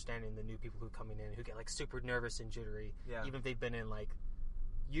much better understanding than new people who coming in who get like super nervous and jittery. Yeah. Even if they've been in like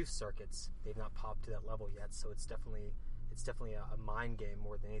youth circuits, they've not popped to that level yet. So it's definitely a mind game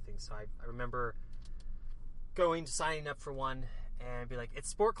more than anything. So I remember signing up for one and be like, it's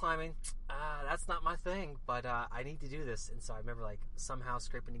sport climbing. That's not my thing, but I need to do this. And so I remember like somehow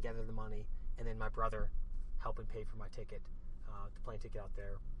scraping together the money, and then my brother helping pay for my ticket, the plane ticket out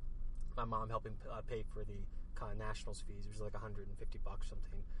there. My mom helping pay for the kind of nationals fees, which was like $150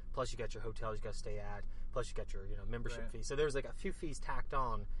 something. Plus you got your hotels you got to stay at. Plus you got your membership fee. So there was like a few fees tacked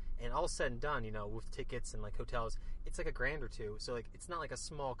on, and all said and done, with tickets and like hotels, it's like $1,000 or $2. So like it's not like a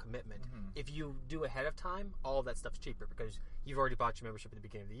small commitment. If you do ahead of time, all of that stuff's cheaper because you've already bought your membership at the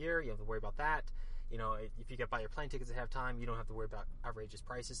beginning of the year. You don't have to worry about that. If you buy your plane tickets ahead of time, you don't have to worry about outrageous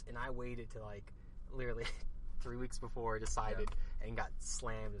prices. And I waited to like literally 3 weeks before I decided and got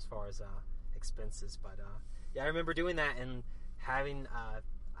slammed as far as expenses. But I remember doing that and having.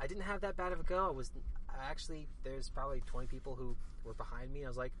 I didn't have that bad of a go. There's probably 20 people who were behind me. And I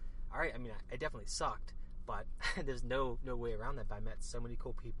was like, all right. I mean, I definitely sucked, but there's no way around that. But I met so many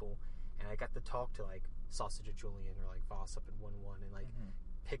cool people, and I got to talk to like Sausage or Julian or like Voss up in 1-1 and like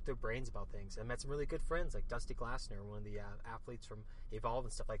pick their brains about things. I met some really good friends like Dusty Glassner, one of the athletes from Evolve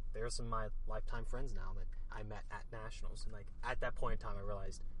and stuff. Like they're some of my lifetime friends now that I met at nationals. And like at that point in time, I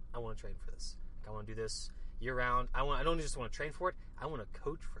realized I want to train for this. Like, I want to do this year round. I don't just want to train for it. I want to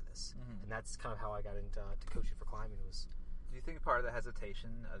coach for this, and that's kind of how I got into coaching for climbing. Do you think part of your hesitation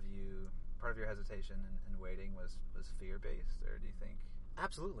in waiting was fear based, or do you think?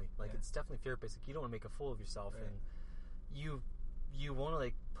 Absolutely, it's definitely fear based. Like you don't want to make a fool of yourself, and you want to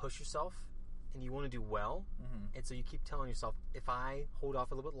like push yourself, and you want to do well, and so you keep telling yourself, if I hold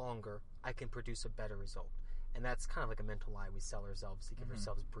off a little bit longer, I can produce a better result. And that's kind of like a mental lie we sell ourselves to give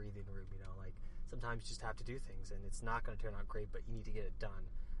ourselves breathing room. Like sometimes you just have to do things, and it's not going to turn out great, but you need to get it done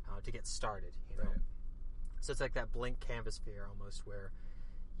to get started. Right. So it's like that blank canvas fear almost, where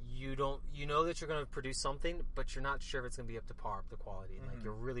you know that you're going to produce something, but you're not sure if it's going to be up to par, the quality. Like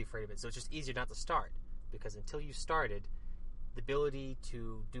you're really afraid of it. So it's just easier not to start, because until you started, the ability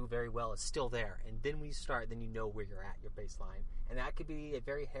to do very well is still there. And then when you start, then you know where you're at, your baseline. And that could be a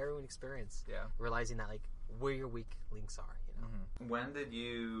very harrowing experience. Yeah. Realizing that like where your weak links are, When did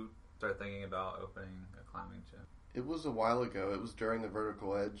you start thinking about opening a climbing gym? It was a while ago. It was during the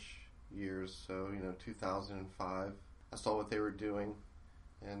Vertical Edge years, so 2005. I saw what they were doing,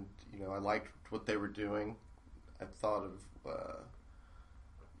 and I liked what they were doing. I thought of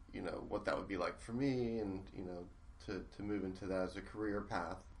what that would be like for me, and to move into that as a career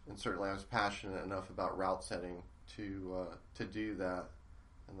path. And certainly I was passionate enough about route setting to do that,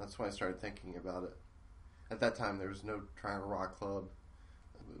 and that's when I started thinking about it. At that time, there was no Triangle Rock Club.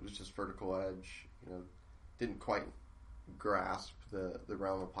 It was just Vertical Edge. Didn't quite grasp the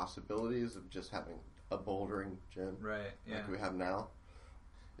realm of possibilities of just having a bouldering gym, right? Yeah. Like we have now.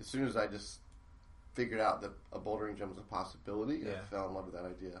 As soon as I just figured out that a bouldering gym was a possibility, I fell in love with that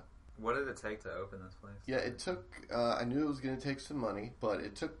idea. What did it take to open this place? Yeah, it took. I knew it was going to take some money, but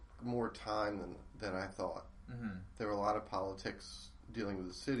it took more time than I thought. There were a lot of politics dealing with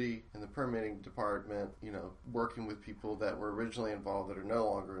the city and the permitting department, working with people that were originally involved that are no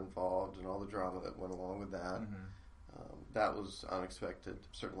longer involved, and all the drama that went along with that. That was unexpected.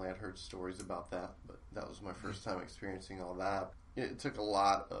 Certainly I'd heard stories about that, but that was my first time experiencing all that. it took a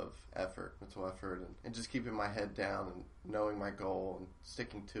lot of mental effort, and just keeping my head down and knowing my goal and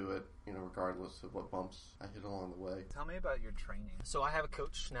sticking to it, regardless of what bumps I hit along the way. Tell me about your training. So I have a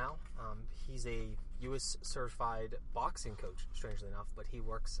coach now. He's a U.S. certified boxing coach, strangely enough, but he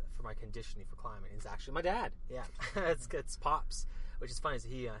works for my conditioning for climbing. He's actually my dad. Yeah, it's Pops, which is funny. Is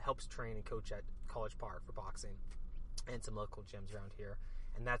he helps train and coach at College Park for boxing and some local gyms around here.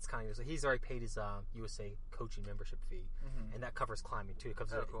 And that's kind of, so he's already paid his USA coaching membership fee, and that covers climbing too. It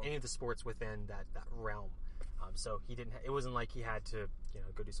covers cool. any of the sports within that realm. So he didn't. It wasn't like he had to,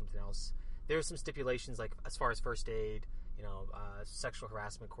 go do something else. There were some stipulations, like as far as first aid, sexual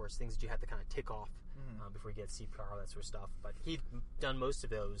harassment course, things that you had to kind of tick off before you get CPR, all that sort of stuff. But he'd done most of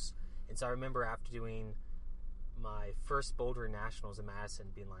those, and so I remember after doing my first Boulder Nationals in Madison,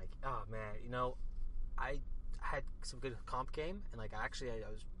 being like, oh man, I had some good comp game, and like I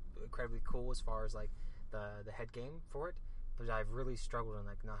was incredibly cool as far as like the head game for it, but I've really struggled in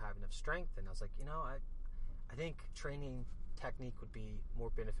like not having enough strength, and I was like, I think training technique would be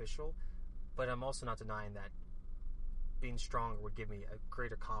more beneficial, but I'm also not denying that being stronger would give me a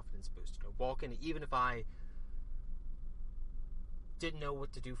greater confidence boost. Walking, even if I didn't know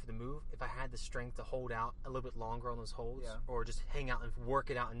what to do for the move, if I had the strength to hold out a little bit longer on those holds, or just hang out and work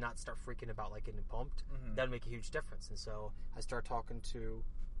it out and not start freaking about like getting pumped, that would make a huge difference. And so I started talking to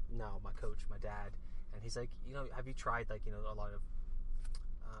my coach, my dad, and he's like, have you tried like a lot of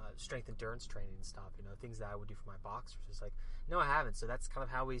strength endurance training and stuff, things that I would do for my boxers? It's like, no, I haven't. So that's kind of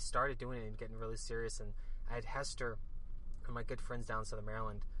how we started doing it and getting really serious. And I had Hester, one of my good friends down in Southern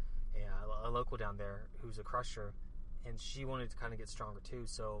Maryland, a local down there who's a crusher, and she wanted to kind of get stronger too.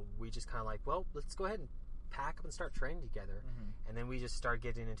 So we just kind of like, well, let's go ahead and pack up and start training together. And then we just started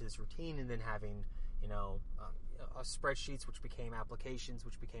getting into this routine, and then having spreadsheets, which became applications,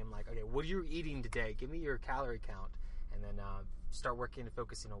 which became like, okay, what are you eating today? Give me your calorie count, and then start working and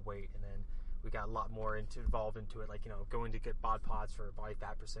focusing on weight. And then we got a lot more involved into it, like going to get bod pods for body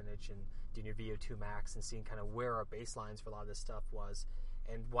fat percentage and doing your VO2 max and seeing kind of where our baselines for a lot of this stuff was,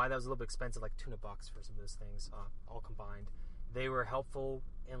 and why that was a little bit expensive, like $200 for some of those things, all combined. They were helpful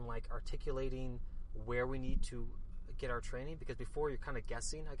in like articulating where we need to get our training, because before you're kind of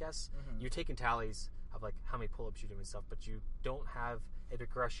guessing, I guess. You're taking tallies of like how many pull-ups you're doing and stuff, but you don't have a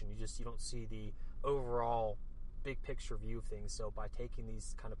progression. You don't see the overall big picture view of things. So by taking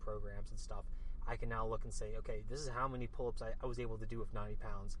these kind of programs and stuff, I can now look and say, okay, this is how many pull-ups I was able to do with 90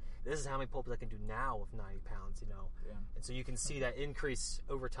 pounds. This is how many pull-ups I can do now with 90 pounds, Yeah. And so you can see that increase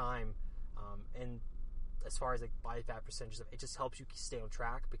over time. And as far as like body fat percentage, it just helps you stay on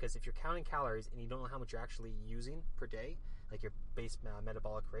track, because if you're counting calories and you don't know how much you're actually using per day, like your base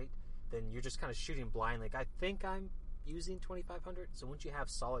metabolic rate, then you're just kind of shooting blind. Like, I think I'm using 2,500. So once you have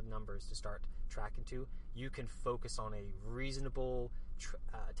solid numbers to start tracking to, you can focus on a reasonable,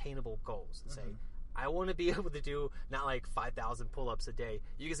 attainable goals and say, I want to be able to do not like 5,000 pull-ups a day.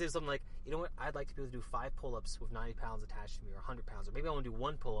 You can say something like, you know what, I'd like to be able to do 5 pull-ups with 90 pounds attached to me, or 100 pounds, or maybe I want to do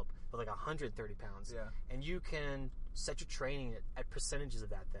 1 pull-up with like 130 pounds. Yeah. And you can set your training at percentages of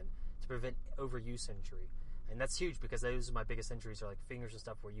that then to prevent overuse injury. And that's huge, because those are my biggest injuries, are like fingers and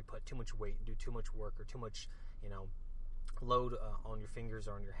stuff, where you put too much weight and do too much work, or too much, load on your fingers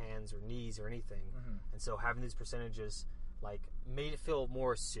or on your hands or knees or anything. And so having these percentages like made it feel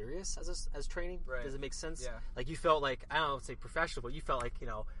more serious as training. Right. Does it make sense? Yeah. Like you felt like, I don't know, say professional, but you felt like,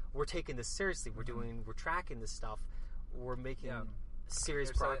 we're taking this seriously. We're tracking this stuff. We're making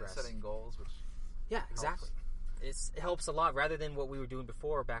serious progress. Setting goals, which exactly. It helps a lot, rather than what we were doing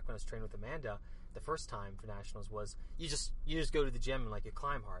before. Back when I was training with Amanda, the first time for nationals was you just go to the gym and like you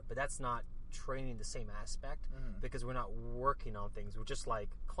climb hard, but that's not training the same aspect, because we're not working on things. We're just like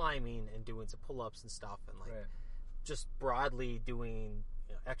climbing and doing some pull-ups and stuff, and like just broadly doing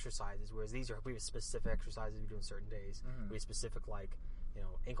exercises. Whereas we have specific exercises we do on certain days. We have specific like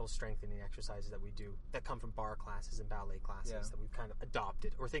ankle strengthening exercises that we do that come from bar classes and ballet classes that we've kind of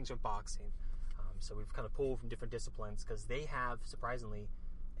adopted, or things from boxing. So we've kind of pulled from different disciplines, because they have surprisingly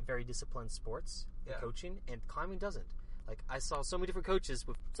very disciplined sports and coaching, and climbing doesn't. Like, I saw so many different coaches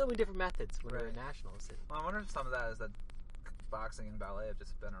with so many different methods when we were at nationals. Well, I wonder if some of that is that boxing and ballet have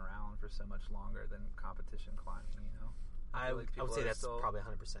just been around for so much longer than competition climbing, I would say that's probably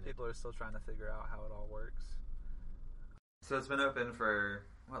 100%. People are still trying to figure out how it all works. So it's been open for,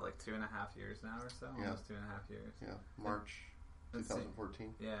 like 2.5 years now or so? Yeah. Almost 2.5 years. Yeah, March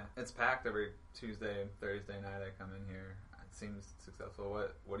 2014. Yeah. It's packed every Tuesday and Thursday night I come in here. It seems successful.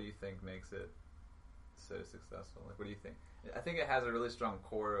 What do you think makes it so successful? Like, what do you think? I think it has a really strong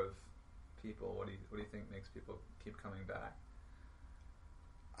core of people. What do you think makes people keep coming back?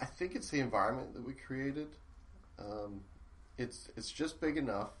 I think it's the environment that we created. it's just big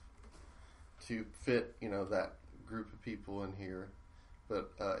enough to fit, that group of people in here,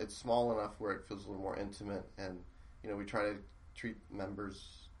 but it's small enough where it feels a little more intimate, and we try to treat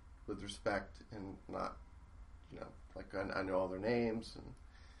members with respect and not, like I know all their names, and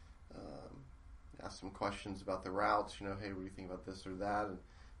ask them questions about the routes. Hey, what do you think about this or that, and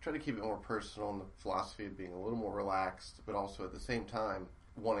try to keep it more personal, and the philosophy of being a little more relaxed, but also at the same time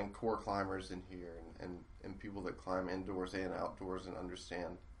wanting core climbers in here and people that climb indoors and outdoors and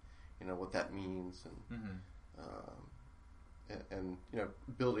understand, what that means, and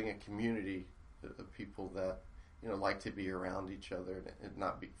building a community of people that like to be around each other and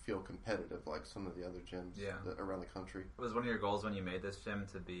not feel competitive like some of the other gyms around the country. Was one of your goals when you made this gym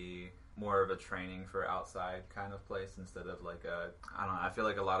to be more of a training for outside kind of place instead of like I don't know, I feel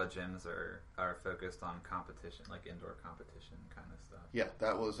like a lot of gyms are focused on competition, like indoor competition kind of stuff. Yeah,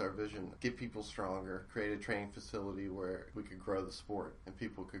 that was our vision. Get people stronger, create a training facility where we could grow the sport and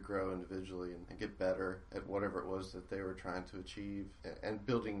people could grow individually and get better at whatever it was that they were trying to achieve. And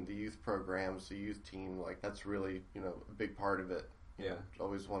building the youth programs, the youth team, like that's really, a big part of it.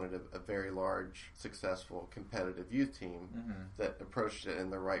 Always wanted a very large, successful, competitive youth team that approached it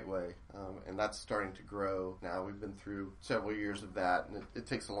in the right way. And that's starting to grow now. We've been through several years of that, and it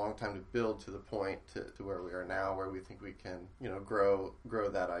takes a long time to build to the point to where we are now, where we think we can, grow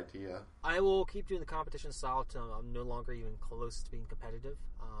that idea. I will keep doing the competition style until I'm no longer even close to being competitive.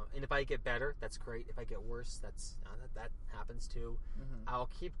 And if I get better, that's great. If I get worse, that's that happens too. I'll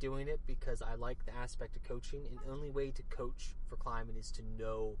keep doing it because I like the aspect of coaching, and the only way to coach for climbing is to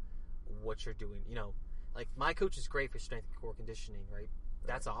know what you're doing. Like my coach is great for strength and core conditioning, right?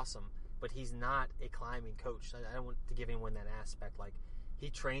 That's awesome. But he's not a climbing coach. I don't want to give anyone that aspect. Like he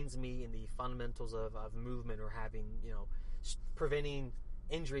trains me in the fundamentals of movement or having, preventing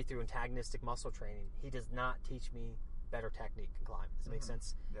injury through antagonistic muscle training. He does not teach me better technique in climbing. Does that make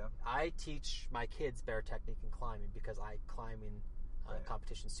sense? Yeah. I teach my kids better technique in climbing because I climb in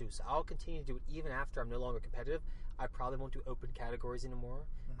competitions too. So I'll continue to do it even after I'm no longer competitive. I probably won't do open categories anymore.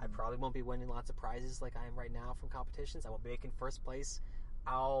 I probably won't be winning lots of prizes like I am right now from competitions. I won't be making first place.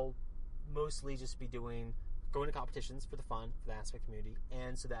 I'll mostly just be going to competitions for the fun, for the aspect community,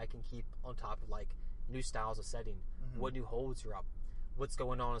 and so that I can keep on top of like new styles of setting, what new holds are up, what's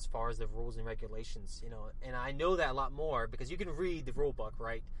going on as far as the rules and regulations, and I know that a lot more because you can read the rule book,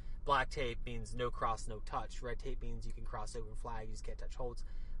 right? Black tape means no cross, no touch. Red tape means you can cross over flag, you just can't touch holds.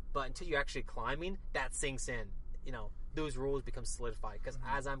 But until you're actually climbing, that sinks in. Those rules become solidified because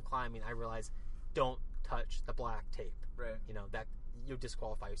as I'm climbing, I realize don't touch the black tape. Right. That you'll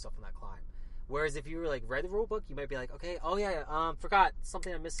disqualify yourself on that climb. Whereas if you were like read the rule book, you might be like, okay, forgot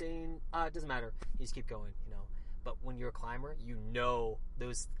something I'm missing. It doesn't matter. You just keep going. But when you're a climber,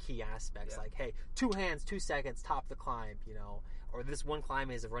 those key aspects like, hey, 2 hands, 2 seconds, top the climb, or this one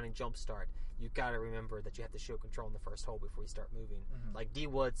climb is a running jump start. You got to remember that you have to show control in the first hole before you start moving. Like D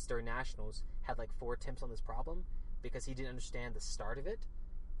Woods during nationals had like 4 attempts on this problem because he didn't understand the start of it,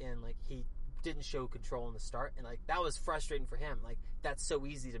 and like he didn't show control in the start, and like that was frustrating for him. Like that's so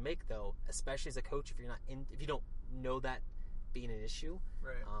easy to make though, especially as a coach if you don't know that being an issue.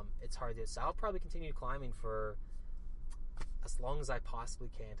 Right. It's hard to do. So I'll probably continue climbing for as long as I possibly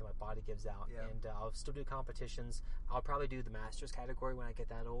can until my body gives out. Yeah. And I'll still do competitions. I'll probably do the Masters category when I get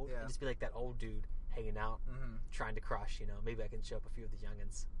that old. Yeah. And just be like that old dude hanging out, trying to crush, Maybe I can show up a few of the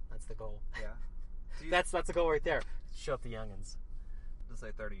youngins. That's the goal. Yeah. That's the goal right there. Show up the youngins. Let's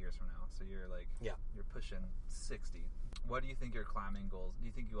say 30 years from now. So you're like, you're pushing 60. What do you think your climbing goals? Do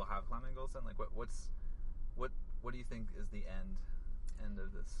you think you will have climbing goals then? Like what do you think is the end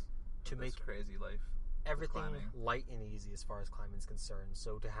of this? To make crazy life. Everything light and easy as far as climbing is concerned.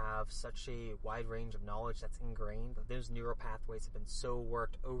 So to have such a wide range of knowledge that's ingrained, those neural pathways have been so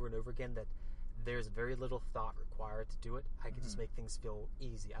worked over and over again that there's very little thought required to do it. I can just make things feel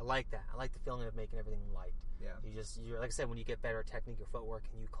easy. I like that. I like the feeling of making everything light. Yeah. You're like I said, when you get better at technique or footwork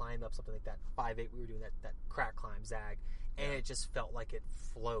and you climb up something like that 5'8", we were doing that crack climb zag, and it just felt like it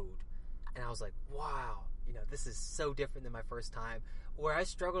flowed. And I was like, wow, this is so different than my first time, where I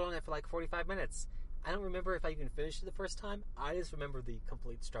struggled on it for like 45 minutes. I don't remember if I even finished it the first time. I just remember the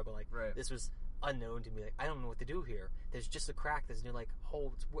complete struggle. Like, this was unknown to me. Like, I don't know what to do here. There's just a crack. There's no, like,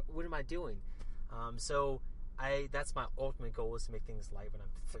 holds. What am I doing? So that's my ultimate goal, is to make things light when I'm,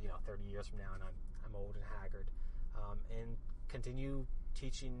 30 years from now and I'm old and haggard. And continue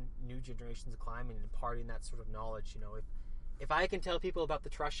teaching new generations of climbing and imparting that sort of knowledge. If I can tell people about the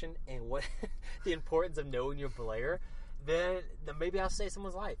truncheon and what the importance of knowing your belayer, then maybe I'll save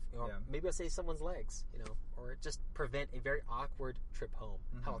someone's life, maybe I'll save someone's legs, or just prevent a very awkward trip home.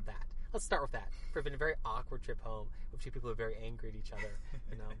 How about that? let's start with that. For a very awkward trip home, with two people who are very angry at each other,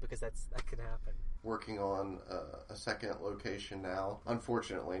 because that can happen. Working on a second location now.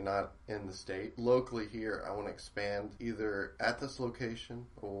 Unfortunately, not in the state. Locally here, I want to expand either at this location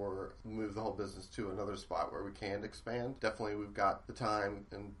or move the whole business to another spot where we can expand. Definitely, we've got the time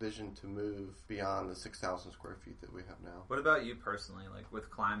and vision to move beyond the 6,000 square feet that we have now. What about you personally? Like with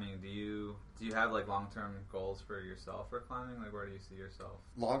climbing, do you have like long-term goals for yourself for climbing? Like where do you see yourself?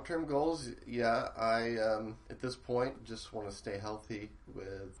 Long-term goals, yeah. I at this point just want to stay healthy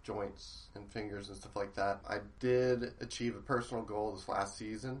with joints and fingers and stuff like that. I did achieve a personal goal this last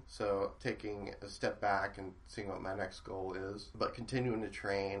season, so taking a step back and seeing what my next goal is, but continuing to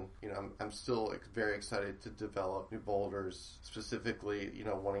train. I'm still very excited to develop new boulders, specifically,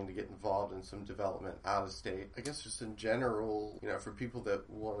 wanting to get involved in some development out of state. I guess just in general, for people that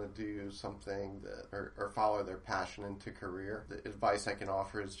want to do something that or follow their passion into career, the advice I can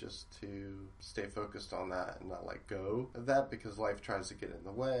offer is just to stay focused on that and not let go of that, because life tries to get in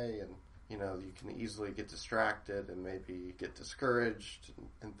the way, and you can easily get distracted and maybe get discouraged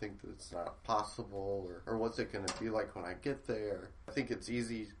and think that it's not possible, or what's it going to be like when I get there. I think it's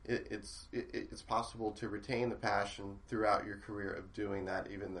easy. It's possible to retain the passion throughout your career of doing that,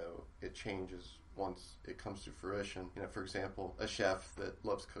 even though it changes once it comes to fruition. For example, a chef that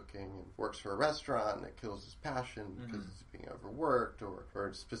loves cooking and works for a restaurant and it kills his passion because he's being overworked, or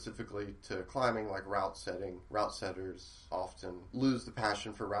specifically to climbing, like route setting. Route setters often lose the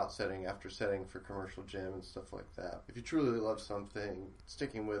passion for route setting after setting for commercial gym and stuff like that. If you truly love something,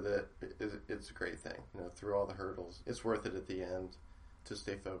 sticking with it, it's a great thing. Through all the hurdles, it's worth it at the end to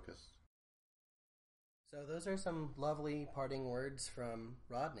stay focused. So those are some lovely parting words from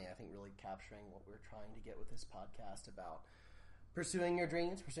Rodney, I think really capturing what we're trying to get with this podcast about pursuing your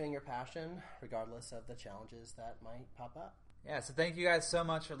dreams, pursuing your passion, regardless of the challenges that might pop up. Yeah, so thank you guys so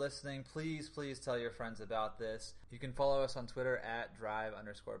much for listening. Please tell your friends about this. You can follow us on Twitter at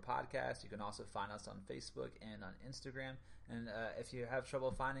drive_podcast. You can also find us on Facebook and on Instagram. And if you have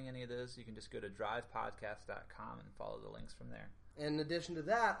trouble finding any of those, you can just go to drivepodcast.com and follow the links from there. In addition to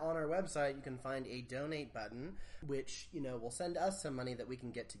that, on our website, you can find a donate button, which, will send us some money that we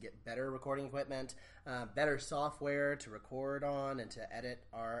can get better recording equipment, better software to record on and to edit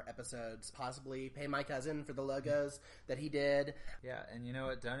our episodes, possibly pay my cousin for the logos that he did. Yeah, and you know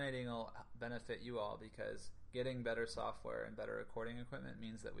what? Donating will benefit you all, because getting better software and better recording equipment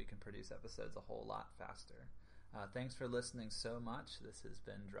means that we can produce episodes a whole lot faster. Thanks for listening so much. This has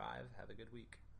been Drive. Have a good week.